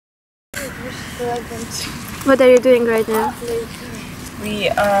What are you doing right now? We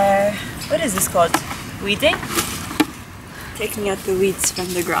are, what is this called? Weeding? Taking out the weeds from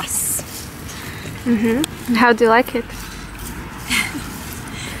the grass. Mm-hmm. How do you like it?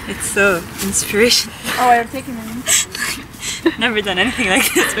 It's so inspirational. Oh, you're taking it. Never done anything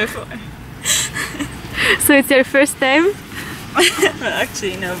like this before. So it's your first time? Well,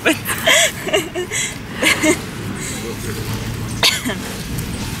 actually no, but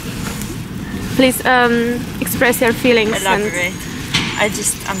Please express your feelings. elaborate.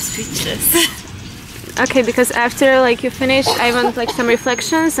 I'm speechless. Okay, because after like you finish, I want like some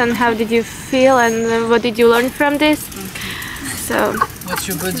reflections on how did you feel and what did you learn from this. Okay. So. What's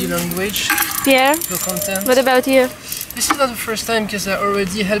your body language? Pierre, The content. what about you? This is not the first time because I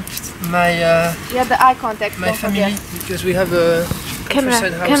already helped my Yeah, the eye contact. my family because we have a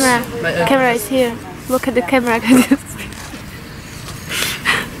countryside house. Camera is here. Look at the camera.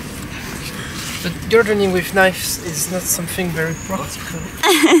 But gardening with knives is not something very practical.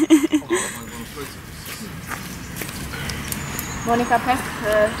 Monica,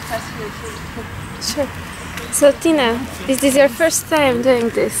 sure. So Tina, is this your first time doing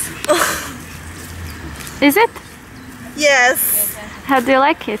this? Is it? Yes, How do you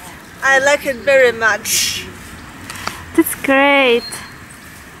like it? I like it very much. That's great.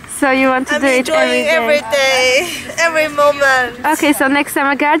 So you want to I'm do it enjoying every day, every moment. Okay, so next time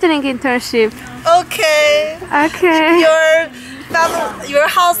a gardening internship. Okay, Okay. your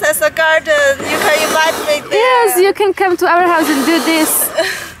house has a garden. You can invite me there. Yes, you can come to our house and do this.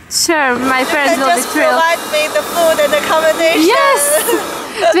 Sure, my parents You will can be just thrilled. provide me the food and accommodation. Yes!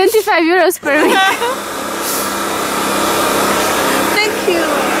 25 euros per week. Thank you.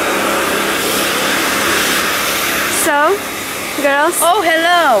 So, girls, Oh,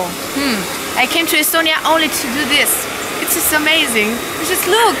 hello! I came to Estonia only to do this. It's just amazing. Just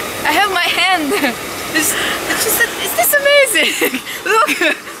look, I have my hand. It's this amazing? Look,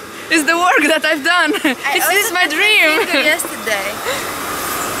 it's the work that I've done. This is my dream. Yesterday.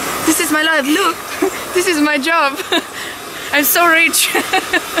 This is my life. Look, this is my job. I'm so rich.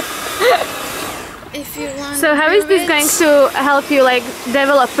 If you want. so how is this going to help you like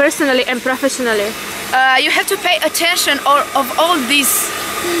develop personally and professionally? You have to pay attention of all this.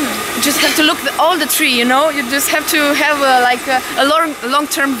 You just have to look all the tree, you know. You just have to have a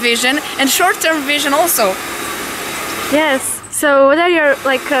long-term vision and short-term vision also. Yes. So what are your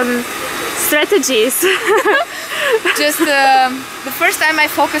like strategies? Just the first time I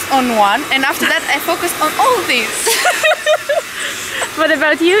focused on one, and after that I focused on all these. What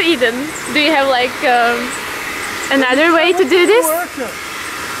about you, Eden? Do you have like another way to do this?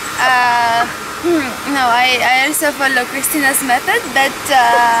 No, I also follow Christina's method that...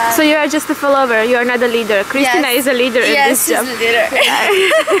 So you are just a follower, you are not a leader. Christina is a leader in this job. Yes, she's a leader.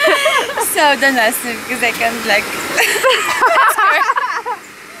 So don't ask me because I can't like...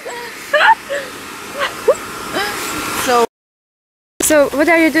 So what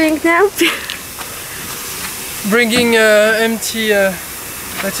are you doing now? Bringing empty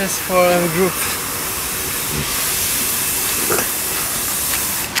batches for a group.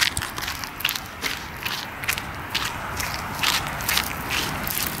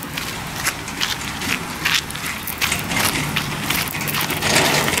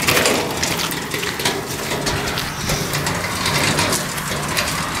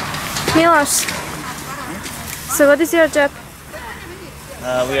 Milos, so what is your job?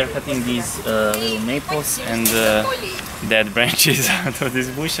 We are cutting these little maples and dead branches out of this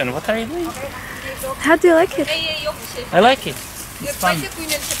bush. And what are you doing? How do you like it? I like it. It's fun.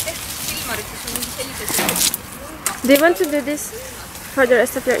 Do you want to do this for the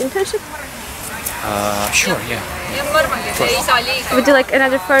rest of your internship? Sure, yeah. Would you like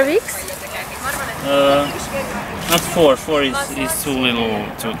another 4 weeks? Not 4. 4 is too little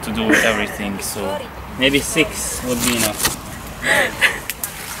to do everything. So maybe 6 would be enough.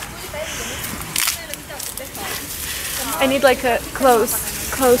 I need like a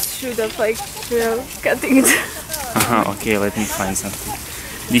close shoot of like, you know, cutting it. Okay, let me find something.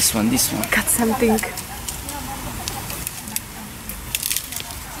 This one. Cut something.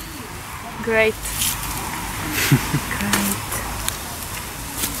 Great. Great.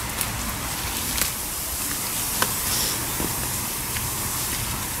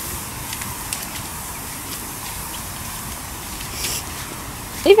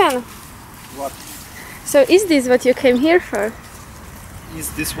 Ivan. What? So is this what you came here for? Is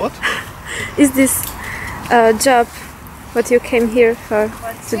this what? Is this job what you came here for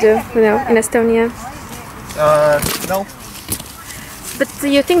to do, you know, in Estonia? No. But do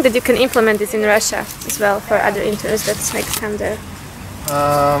you think that you can implement this in Russia as well for other interns that might come there?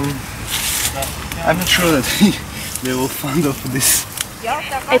 I'm not sure that they will fond of this.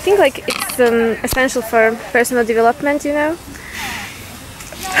 I think like it's essential for personal development, you know.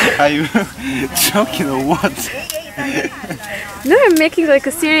 Are you joking or what? No, I'm making like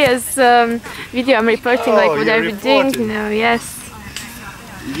a serious video. I'm reporting like what you're I'm doing, you reporting. know. Yes.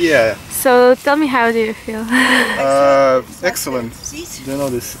 Yeah, So tell me, how do you feel? excellent. Do you know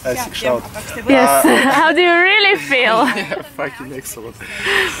this Isaac shout? Yes. How do you really feel? Yeah, fucking excellent.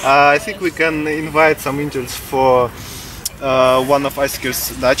 I think we can invite some interns for one of Isaac's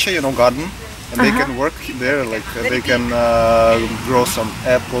dacha, you know, garden. And they can work there, like they can grow some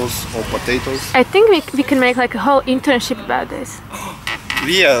apples or potatoes. I think we can make like a whole internship about this.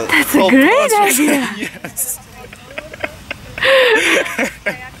 Yeah, That's a great idea. Yes.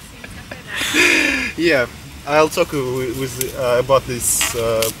 Yeah, I'll talk with about this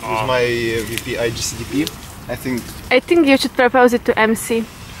with my VP IGCDP. I think you should propose it to MC.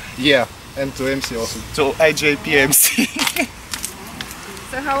 yeah, and to MC also. To IJPMC.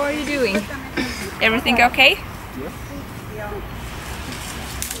 So how are you doing? Everything okay?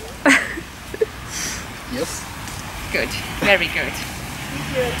 Yes. Good, very good.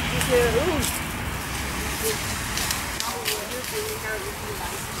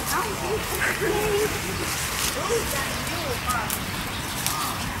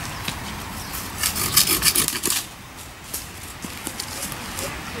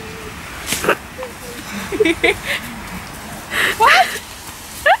 What?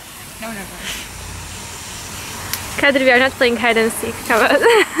 No. Kadri, we are not playing hide and seek. Come on.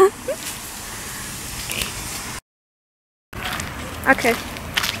 Okay.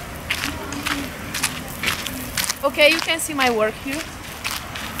 Okay, you can see my work here.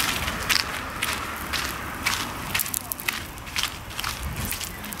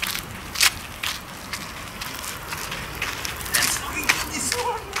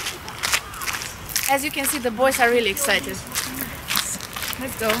 As you can see, the boys are really excited.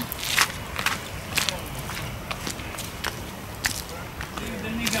 Let's go.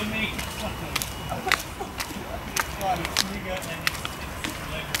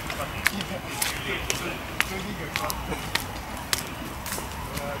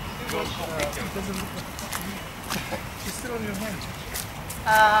 It's still on your hand.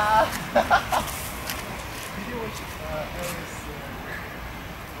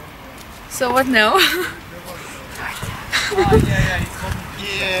 So what now?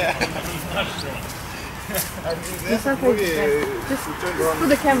 Yeah. Put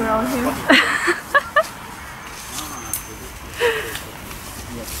the camera on him.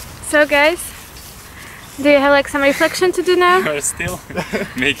 So guys, do you have like some reflection to do now? You're still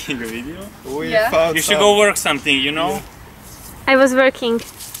making a video? We Yeah. found You should some- go work something, you know? I was working.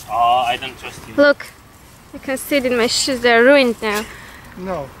 Oh, I don't trust you. Look, you can see it in my shoes. They're ruined now.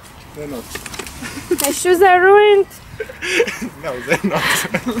 No, they're not. My shoes are ruined. No, they're not.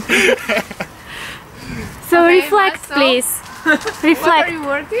 So Okay, reflect, so- please. What are Reflect. you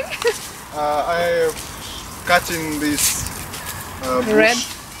working? I cutting this bush. Red?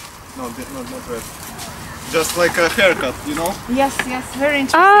 No, not red. Just like a haircut, you know? Yes, very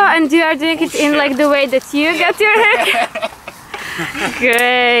interesting. Oh, and you are doing it in like the way that you got your hair.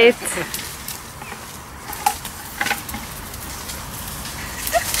 Great.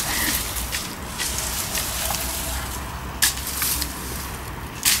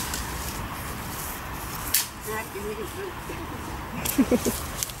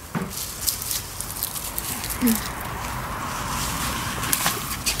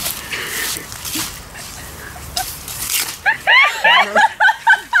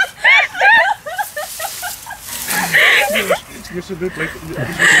 You should do it like.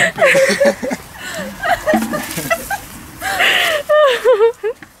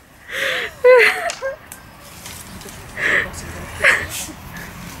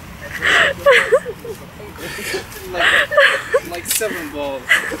 Like 7 balls.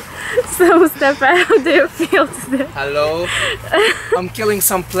 So Stefan, how do you feel today? Hello. I'm killing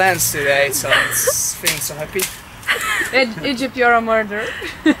some plants today, so I'm feeling so happy. Egypt, you're a murderer.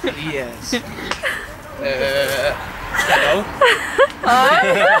 Yes. Hello.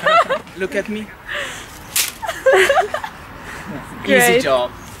 Look at me. Easy Great.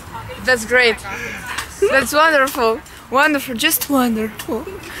 job. That's great. That's wonderful. Wonderful. Just wonderful.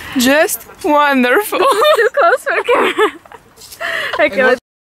 Just wonderful. Too close for camera. Okay, let's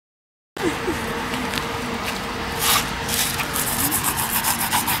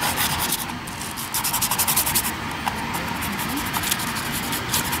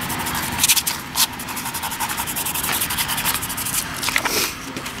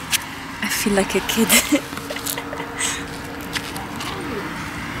I feel like a kid.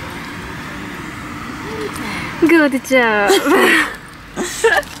 Good job.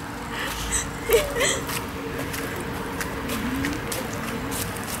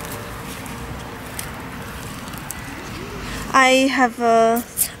 I have a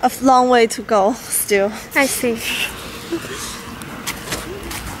long way to go still. I see.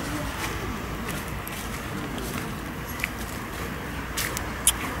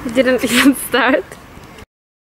 You didn't even start.